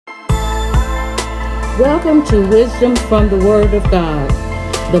Welcome to Wisdom from the Word of God,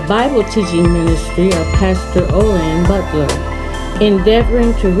 the Bible teaching ministry of Pastor Olan Butler,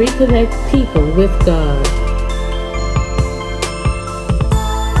 endeavoring to reconnect people with God.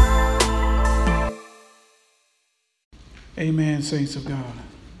 Amen, saints of God.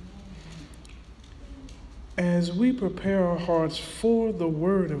 As we prepare our hearts for the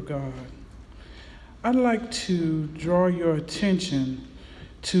Word of God, I'd like to draw your attention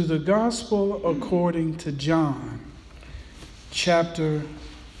to the Gospel according to John, chapter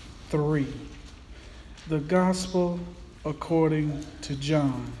 3. The Gospel according to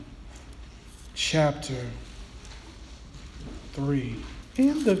John, chapter 3.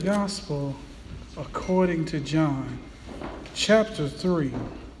 In the Gospel according to John, chapter 3,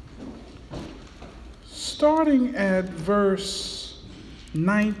 starting at verse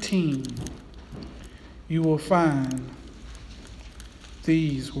 19, you will find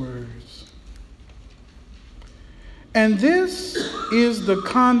these words. And this is the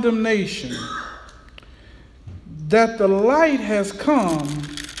condemnation, that the light has come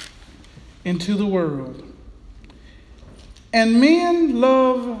into the world, and men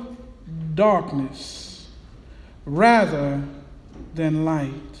love darkness rather than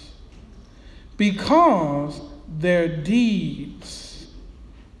light, because their deeds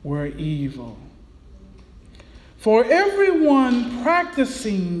were evil. For everyone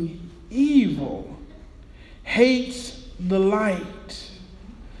practicing evil hates the light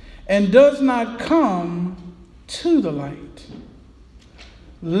and does not come to the light,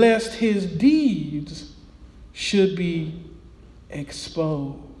 lest his deeds should be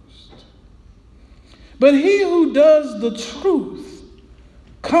exposed. But he who does the truth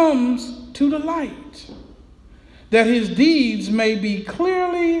comes to the light, that his deeds may be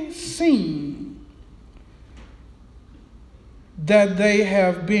clearly seen, that they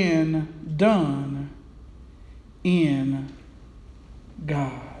have been done in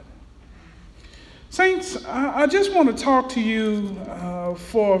God. Saints, I just want to talk to you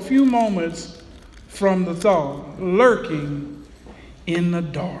for a few moments from the thought, lurking in the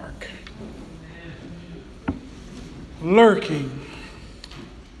dark. Lurking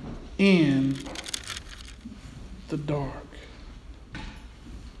in the dark.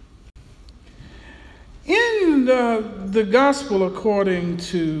 In the Gospel according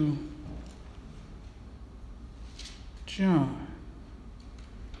to John,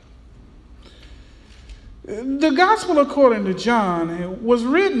 the Gospel according to John was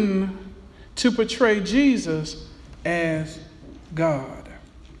written to portray Jesus as God.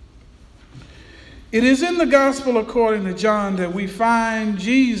 It is in the Gospel according to John that we find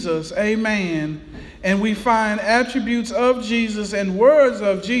Jesus, a man, and we find attributes of Jesus and words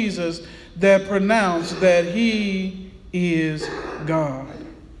of Jesus that pronounce that he is God.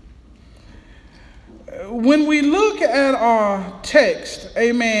 When we look at our text,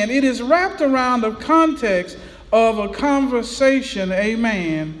 amen, it is wrapped around the context of a conversation,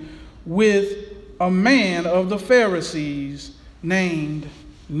 amen, with a man of the Pharisees named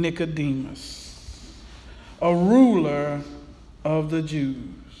Nicodemus, a ruler of the Jews.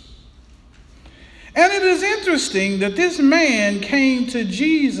 And it is interesting that this man came to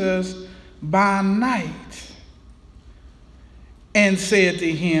Jesus by night and said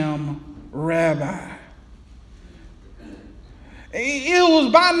to him, Rabbi. It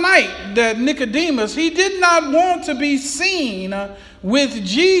was by night that Nicodemus, he did not want to be seen with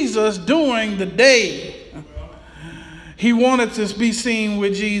Jesus during the day. He wanted to be seen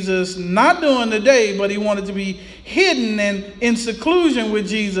with Jesus not during the day, but he wanted to be hidden and in seclusion with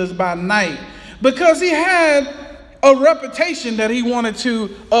Jesus by night, because he had a reputation that he wanted to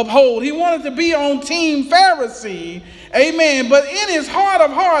uphold. He wanted to be on Team Pharisee, amen. But in his heart of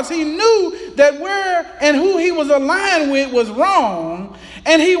hearts, he knew that where and who he was aligned with was wrong.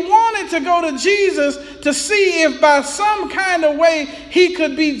 And he wanted to go to Jesus to see if by some kind of way he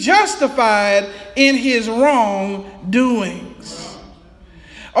could be justified in his wrongdoings.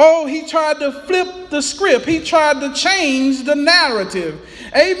 Oh, he tried to flip the script. He tried to change the narrative.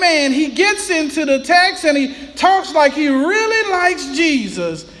 Amen. He gets into the text and he talks like he really likes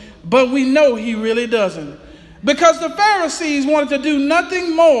Jesus, but we know he really doesn't, because the Pharisees wanted to do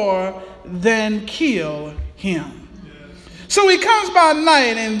nothing more than kill him. So he comes by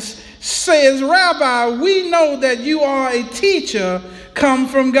night and says, Rabbi, we know that you are a teacher come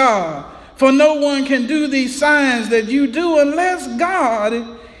from God, for no one can do these signs that you do unless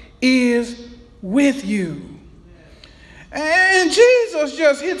God is with you. And Jesus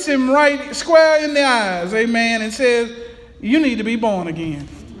just hits him right square in the eyes, amen, and says, you need to be born again.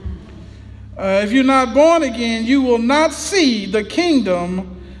 If you're not born again, you will not see the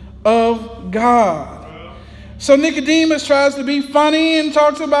kingdom of God. So Nicodemus tries to be funny and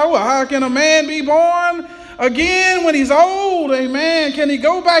talks about, well, how can a man be born again when he's old? Amen. Can he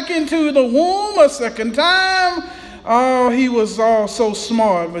go back into the womb a second time? Oh, he was all so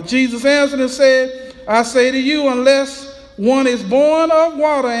smart. But Jesus answered and said, I say to you, unless one is born of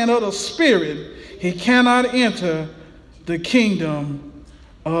water and of the Spirit, he cannot enter the kingdom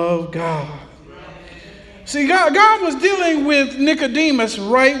of God. See, God was dealing with Nicodemus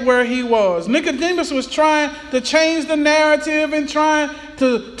right where he was. Nicodemus was trying to change the narrative and trying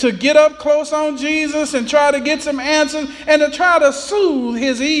to get up close on Jesus and try to get some answers and to try to soothe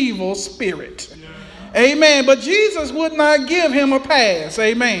his evil spirit. Amen. But Jesus would not give him a pass.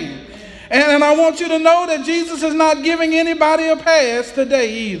 Amen. And I want you to know that Jesus is not giving anybody a pass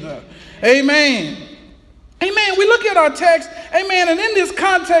today either. Amen. Amen. We look at our text, amen, and in this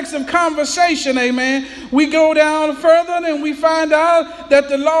context of conversation, amen, we go down further and we find out that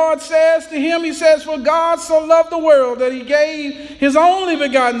the Lord says to him, he says, for God so loved the world that he gave his only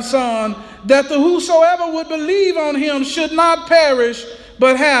begotten Son, that the whosoever would believe on him should not perish,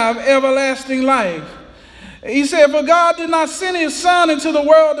 but have everlasting life. He said, for God did not send his Son into the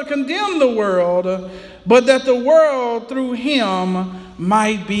world to condemn the world, but that the world through him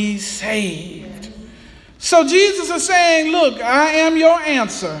might be saved. So Jesus is saying, look, I am your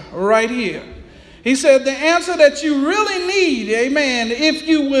answer right here. He said the answer that you really need, amen, if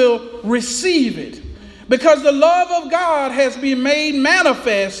you will receive it. Because the love of God has been made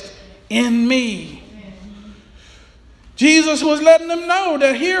manifest in me. Jesus was letting them know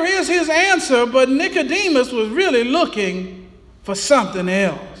that here is his answer, but Nicodemus was really looking for something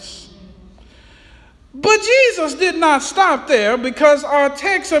else. But Jesus did not stop there, because our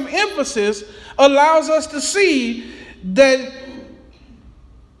text of emphasis allows us to see that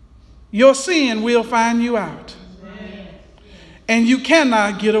your sin will find you out. And you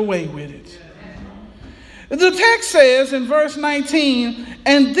cannot get away with it. The text says in verse 19,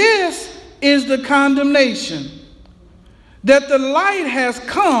 and this is the condemnation, that the light has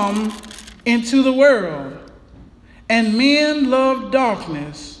come into the world, and men love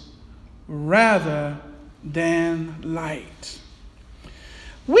darkness rather than light.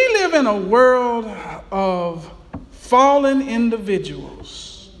 We live in a world of fallen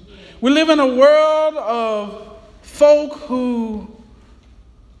individuals. We live in a world of folk who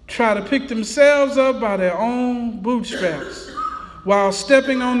try to pick themselves up by their own bootstraps while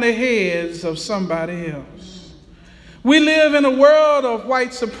stepping on the heads of somebody else. We live in a world of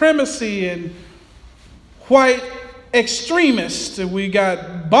white supremacy and white extremists. We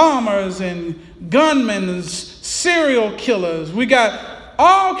got bombers and gunmen and serial killers. We got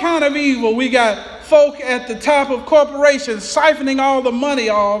all kind of evil. We got folk at the top of corporations siphoning all the money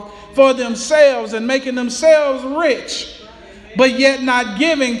off for themselves and making themselves rich, but yet not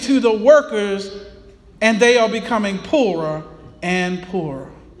giving to the workers, and they are becoming poorer and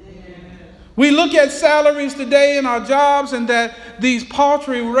poorer. We look at salaries today in our jobs, and that these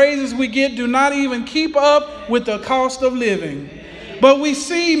paltry raises we get do not even keep up with the cost of living. But we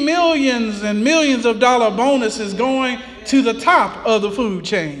see millions and millions of dollar bonuses going to the top of the food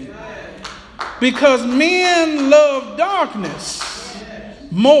chain, because men love darkness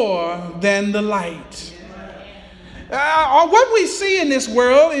more than the light. What we see in this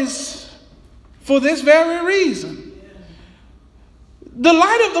world is for this very reason. The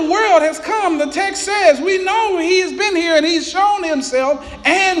light of the world has come. The text says we know he has been here and he's shown himself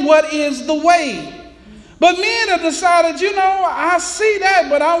and what is the way. But men have decided, I see that,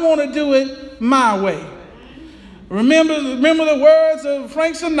 but I want to do it my way. Remember the words of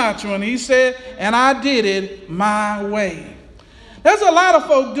Frank Sinatra when he said, and I did it my way. There's a lot of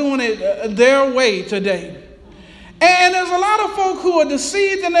folk doing it their way today. And there's a lot of folk who are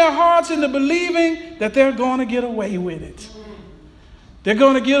deceived in their hearts into believing that they're going to get away with it. They're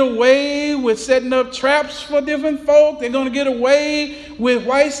going to get away with setting up traps for different folk. They're going to get away with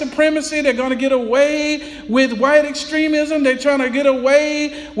white supremacy. They're going to get away with white extremism. They're trying to get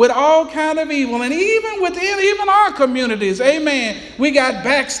away with all kind of evil. And even within even our communities, amen, we got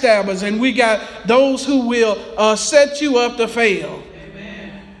backstabbers and we got those who will set you up to fail.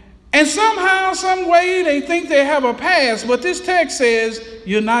 Amen. And somehow, some way, they think they have a pass. But this text says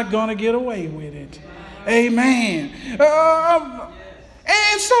you're not going to get away with it. Amen.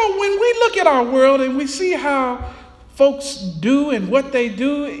 And so when we look at our world and we see how folks do and what they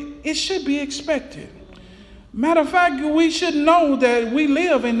do, it should be expected. Matter of fact, we should know that we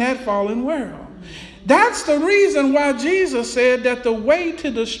live in that fallen world. That's the reason why Jesus said that the way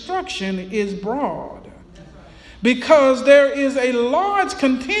to destruction is broad. Because there is a large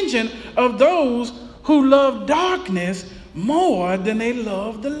contingent of those who love darkness more than they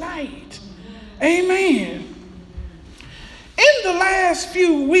love the light. Amen. In the last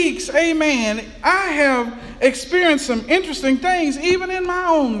few weeks, amen, I have experienced some interesting things even in my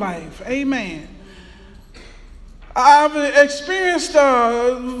own life. Amen. I've experienced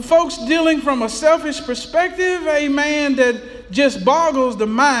folks dealing from a selfish perspective, amen, that just boggles the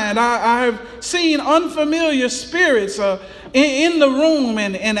mind. I have seen unfamiliar spirits in the room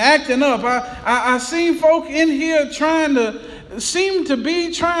and acting up. I've seen folk in here trying to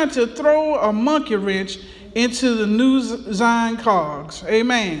throw a monkey wrench into the new Zion cogs.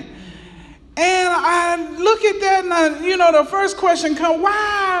 Amen. And I look at that and the first question comes,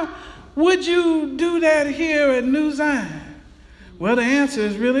 why would you do that here at New Zion? Well, the answer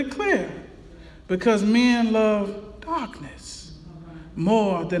is really clear. Because men love darkness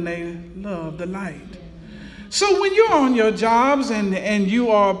more than they love the light. So when you're on your jobs and you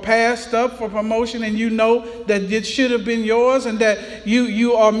are passed up for promotion and you know that it should have been yours and that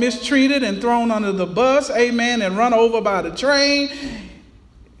you are mistreated and thrown under the bus, amen, and run over by the train,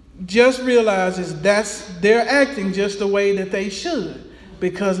 just realize they're acting just the way that they should.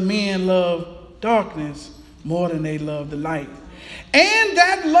 Because men love darkness more than they love the light. And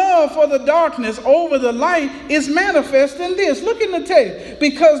that love for the darkness over the light is manifest in this. Look in the text.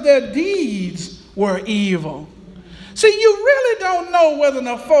 Because their deeds were evil. See, you really don't know whether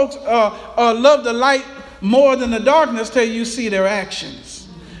the folks love the light more than the darkness till you see their actions.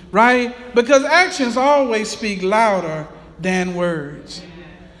 Right? Because actions always speak louder than words.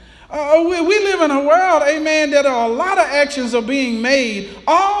 We live in a world, amen, that a lot of actions are being made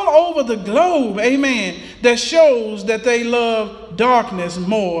all over the globe, amen, that shows that they love darkness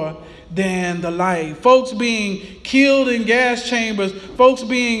more than the light. Folks being killed in gas chambers, folks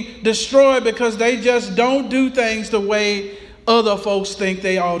being destroyed because they just don't do things the way other folks think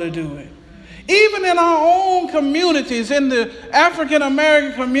they ought to do it. Even in our own communities, in the African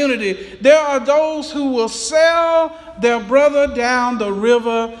American community, there are those who will sell their brother down the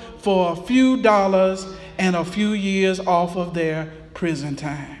river for a few dollars and a few years off of their prison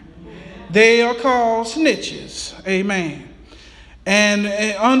time. They are called snitches. Amen. And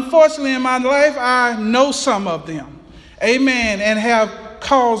unfortunately in my life, I know some of them. Amen. And have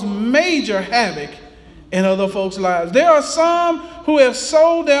caused major havoc in other folks' lives. There are some who have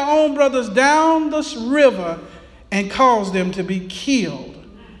sold their own brothers down this river and caused them to be killed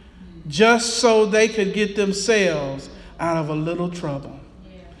just so they could get themselves out of a little trouble.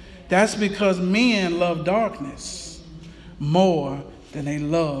 That's because men love darkness more than they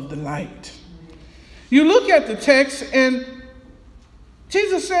love the light. You look at the text and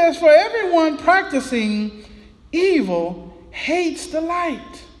Jesus says, for everyone practicing evil hates the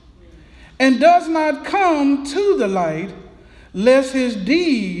light and does not come to the light, lest his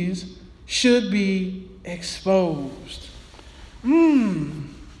deeds should be exposed.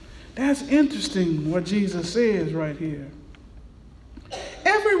 That's interesting what Jesus says right here.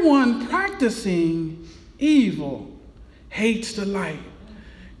 Everyone practicing evil hates the light.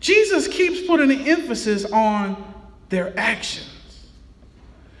 Jesus keeps putting the emphasis on their actions.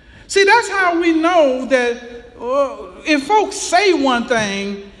 See, that's how we know that if folks say one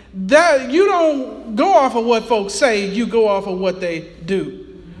thing, that you don't go off of what folks say, you go off of what they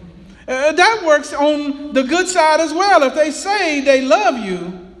do. That works on the good side as well. If they say they love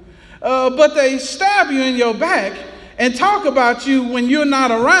you, but they stab you in your back and talk about you when you're not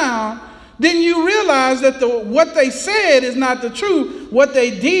around, then you realize that what they said is not the truth. What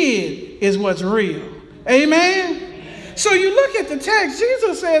they did is what's real. Amen? So you look at the text,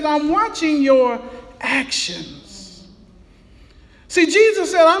 Jesus says, I'm watching your actions. See,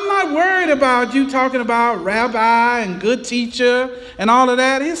 Jesus said, I'm not worried about you talking about rabbi and good teacher and all of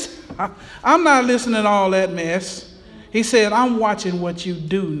that. I'm not listening to all that mess. He said, I'm watching what you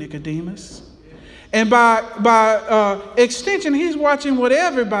do, Nicodemus. And by extension, he's watching what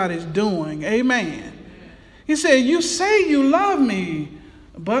everybody's doing. Amen. He said, you say you love me,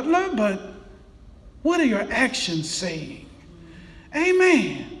 Butler, but what are your actions saying?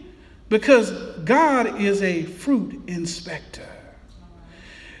 Amen. Because God is a fruit inspector.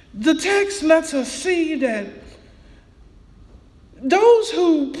 The text lets us see that those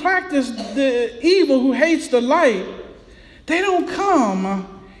who practice the evil, who hates the light, they don't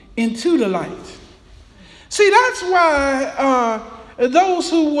come into the light. See, that's why those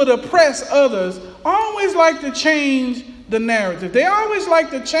who would oppress others always like to change the narrative. They always like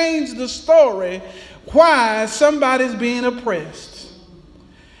to change the story why somebody's being oppressed.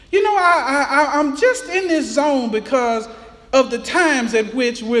 You know, I'm just in this zone because of the times at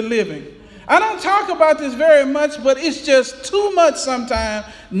which we're living. I don't talk about this very much, but it's just too much sometimes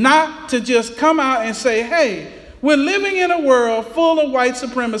not to just come out and say, hey, we're living in a world full of white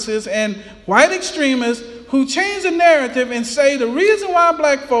supremacists and white extremists who change the narrative and say the reason why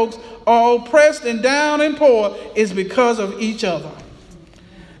black folks are oppressed and down and poor is because of each other.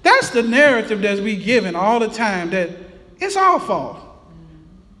 That's the narrative that's we given all the time, that it's our fault,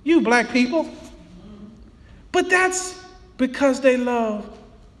 you black people. But that's because they love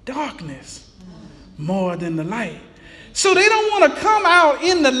darkness more than the light. So they don't want to come out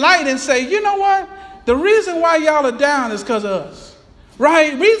in the light and say, you know what? The reason why y'all are down is because of us,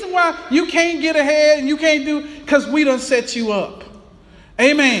 right? Reason why you can't get ahead and you can't do, because we done set you up.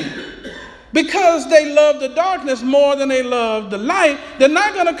 Amen. Because they love the darkness more than they love the light, they're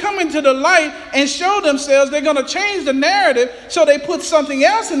not going to come into the light and show themselves. They're going to change the narrative, so they put something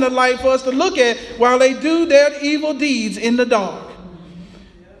else in the light for us to look at while they do their evil deeds in the dark.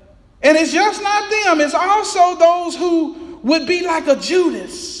 And it's just not them. It's also those who would be like a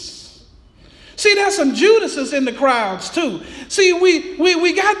Judas. See, there's some Judases in the crowds too. See,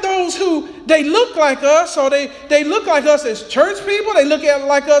 we got those who, they look like us, or they look like us as church people. They look at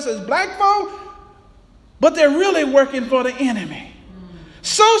like us as black folk, but they're really working for the enemy.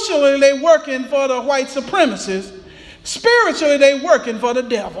 Socially, they're working for the white supremacists. Spiritually, they're working for the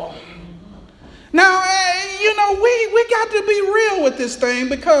devil. Now, you know, we got to be real with this thing,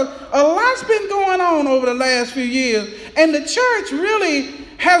 because a lot's been going on over the last few years, and the church really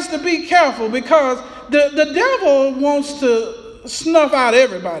has to be careful, because the devil wants to snuff out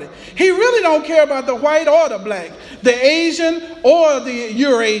everybody. He really don't care about the white or the black, the Asian or the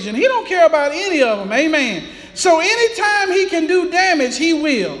Eurasian. He don't care about any of them. Amen. So anytime he can do damage, he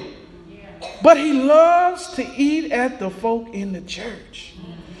will. But he loves to eat at the folk in the church,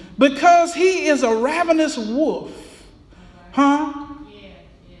 because he is a ravenous wolf,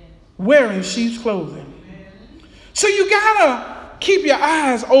 wearing sheep's clothing. So you gotta keep your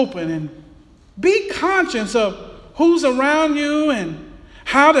eyes open and be conscious of who's around you and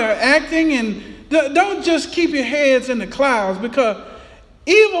how they're acting, and don't just keep your heads in the clouds, because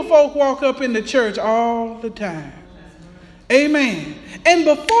evil folk walk up in the church all the time. Amen. And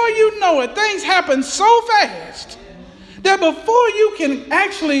before you know it, things happen so fast that before you can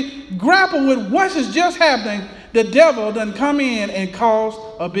actually grapple with what is just happening, the devil done come in and cause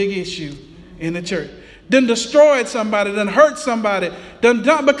a big issue in the church. Done destroyed somebody, done hurt somebody, done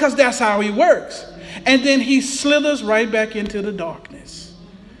because that's how he works. And then he slithers right back into the darkness.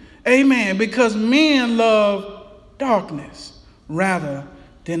 Amen. Because men love darkness rather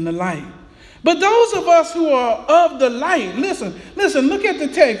than the light. But those of us who are of the light, listen, look at the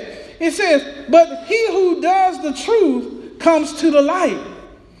text. It says, but he who does the truth comes to the light,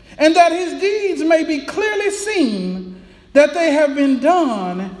 and that his deeds may be clearly seen, that they have been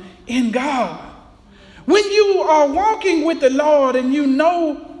done in God. When you are walking with the Lord and you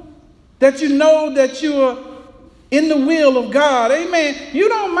know that you are in the will of God, amen, you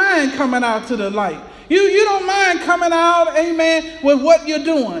don't mind coming out to the light. You don't mind coming out, amen, with what you're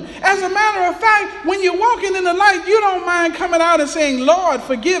doing. As a matter of fact, when you're walking in the light, you don't mind coming out and saying, Lord,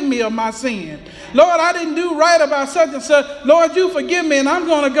 forgive me of my sin. Lord, I didn't do right about such and such. Lord, you forgive me, and I'm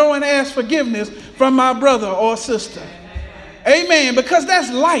going to go and ask forgiveness from my brother or sister. Amen, because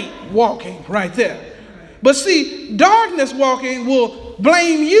that's light walking right there. But see, darkness walking will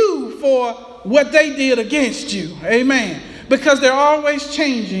blame you for what they did against you. Amen, because they're always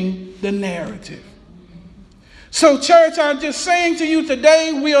changing the narrative. So, church, I'm just saying to you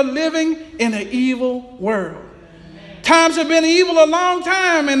today, we are living in an evil world. Times have been evil a long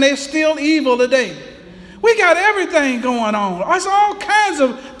time, and they're still evil today. We got everything going on. There's all kinds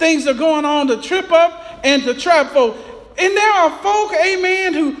of things that are going on to trip up and to trap folk. And there are folk,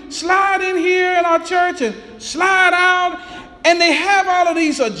 amen, who slide in here in our church and slide out, and they have all of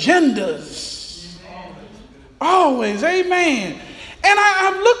these agendas. Always, amen. And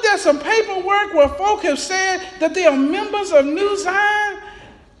I've looked at some paperwork where folk have said that they are members of New Zion,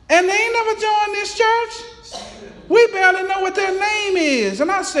 and they ain't never joined this church. We barely know what their name is. And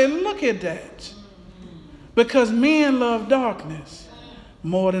I said, look at that. Because men love darkness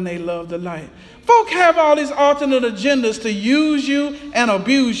more than they love the light. Folk have all these alternate agendas to use you and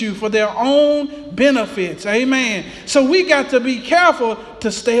abuse you for their own benefits. Amen. So we got to be careful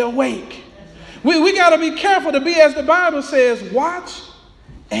to stay awake. We got to be careful to be, as the Bible says, watch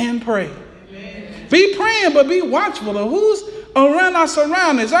and pray. Amen. Be praying, but be watchful of who's around our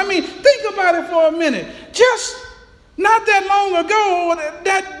surroundings. I mean, think about it for a minute. Just not that long ago,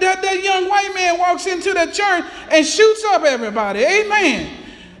 that young white man walks into the church and shoots up everybody. Amen.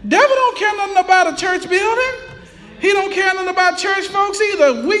 Devil don't care nothing about a church building. He don't care nothing about church folks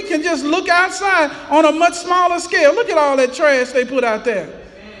either. We can just look outside on a much smaller scale. Look at all that trash they put out there.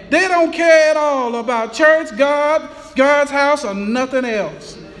 They don't care at all about church, God's house, or nothing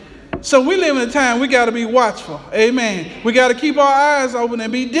else. So we live in a time we got to be watchful. Amen. We got to keep our eyes open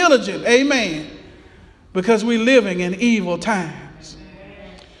and be diligent. Amen. Because we're living in evil times.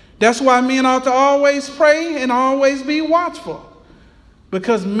 That's why men ought to always pray and always be watchful.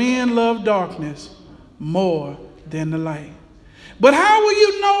 Because men love darkness more than the light. But how will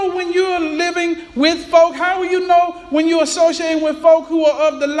you know when you're living with folk? How will you know when you're associating with folk who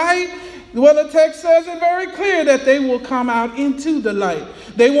are of the light? Well, the text says it very clear that they will come out into the light.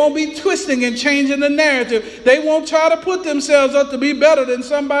 They won't be twisting and changing the narrative. They won't try to put themselves up to be better than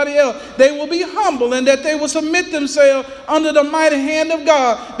somebody else. They will be humble and that they will submit themselves under the mighty hand of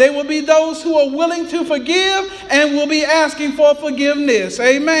God. They will be those who are willing to forgive and will be asking for forgiveness.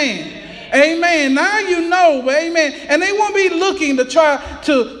 Amen. Amen. Now you know, amen. And they won't be looking to try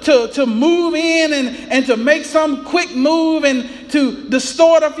to move in and to make some quick move and to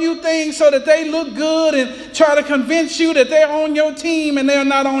distort a few things so that they look good and try to convince you that they're on your team and they're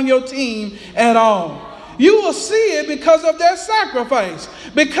not on your team at all. You will see it because of their sacrifice,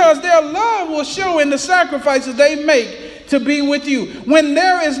 because their love will show in the sacrifices they make to be with you. When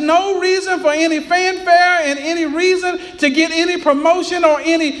there is no reason for any fanfare and any reason to get any promotion or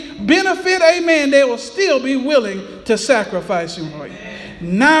any benefit, amen, they will still be willing to sacrifice you for you.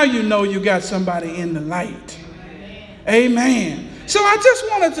 Now you know you got somebody in the light. Amen. So I just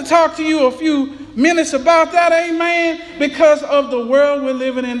wanted to talk to you a few minutes about that, amen, because of the world we're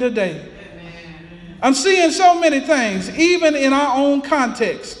living in today. I'm seeing so many things, even in our own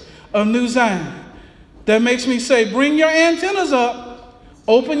context of New Zion, that makes me say, bring your antennas up,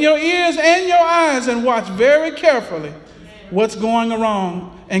 open your ears and your eyes, and watch very carefully what's going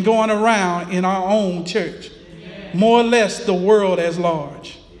around in our own church. More or less the world as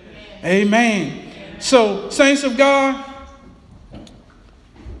large. Amen. So, saints of God,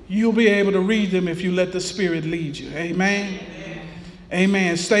 you'll be able to read them if you let the Spirit lead you. Amen.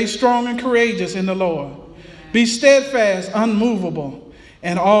 Amen. Stay strong and courageous in the Lord. Be steadfast, unmovable,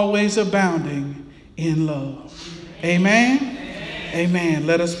 and always abounding in love. Amen. Amen.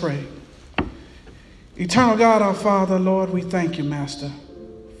 Let us pray. Eternal God, our Father, Lord, we thank you, Master,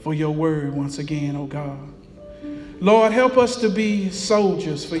 for your word once again, oh God. Lord, help us to be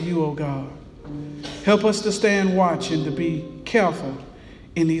soldiers for you, oh God. Help us to stand watch and to be careful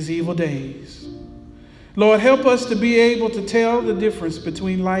in these evil days. Lord, help us to be able to tell the difference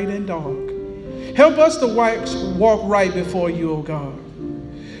between light and dark. Help us to walk right before you, oh God.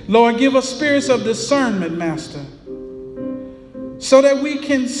 Lord, give us spirits of discernment, Master, so that we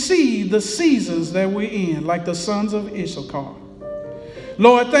can see the seasons that we're in, like the sons of Issachar.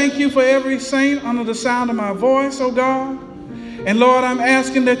 Lord, thank you for every saint under the sound of my voice, oh God. And Lord, I'm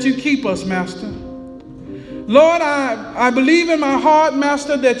asking that you keep us, Master. Lord, I believe in my heart,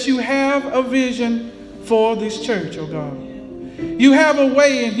 Master, that you have a vision for this church, oh God. You have a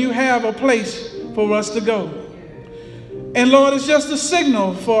way and you have a place for us to go. And Lord, it's just a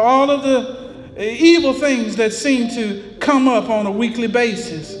signal for all of the evil things that seem to come up on a weekly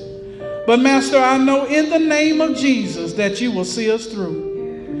basis. But Master, I know in the name of Jesus that you will see us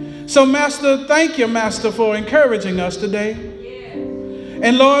through. So Master, thank you, Master, for encouraging us today.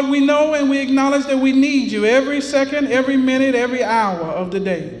 And Lord, we know and we acknowledge that we need you every second, every minute, every hour of the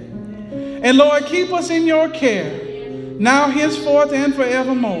day. And Lord, keep us in your care, now, henceforth, and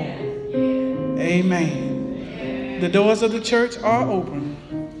forevermore. Amen. The doors of the church are open.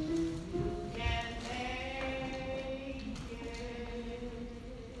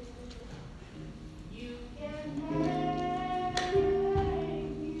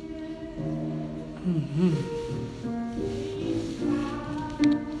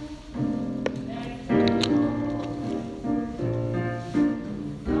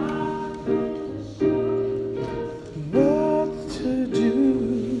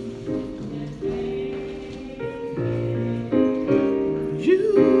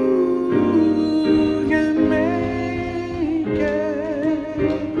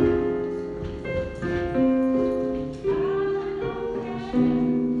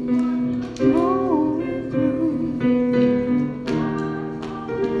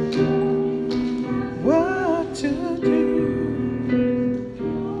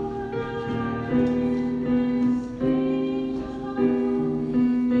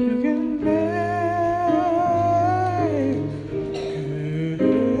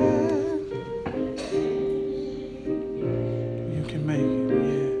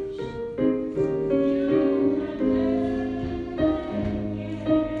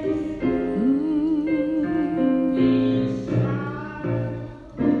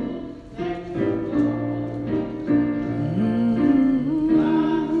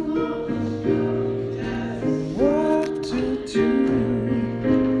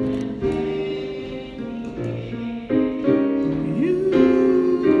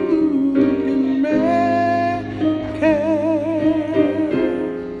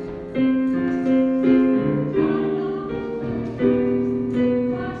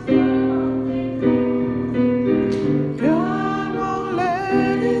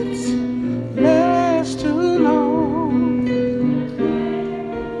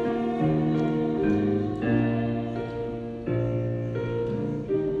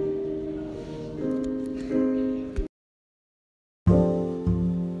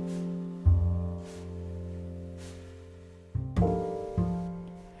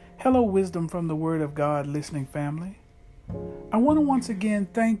 Hello, Wisdom from the Word of God listening family. I want to once again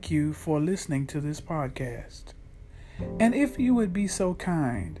thank you for listening to this podcast. And if you would be so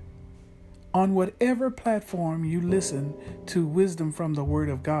kind, on whatever platform you listen to Wisdom from the Word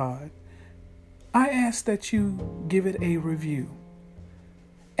of God, I ask that you give it a review.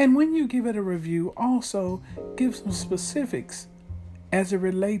 And when you give it a review, also give some specifics as it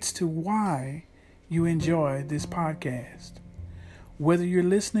relates to why you enjoy this podcast. Whether you're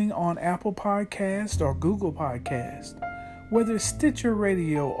listening on Apple Podcast or Google Podcast, whether it's Stitcher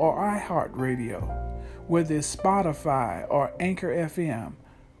Radio or iHeartRadio, whether it's Spotify or Anchor FM,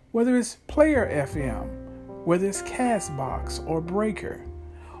 whether it's Player FM, whether it's Castbox or Breaker,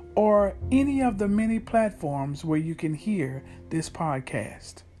 or any of the many platforms where you can hear this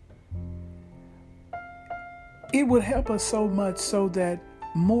podcast. It would help us so much so that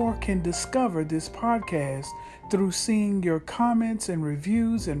more can discover this podcast through seeing your comments and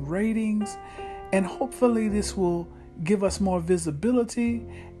reviews and ratings, and hopefully this will give us more visibility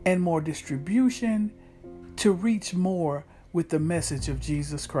and more distribution to reach more with the message of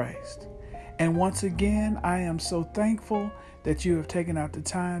Jesus Christ. And once again, I am so thankful that you have taken out the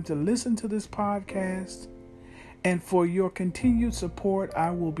time to listen to this podcast, and for your continued support,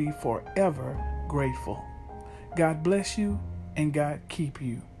 I will be forever grateful. God bless you and God keep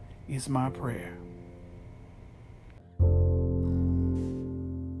you is my prayer.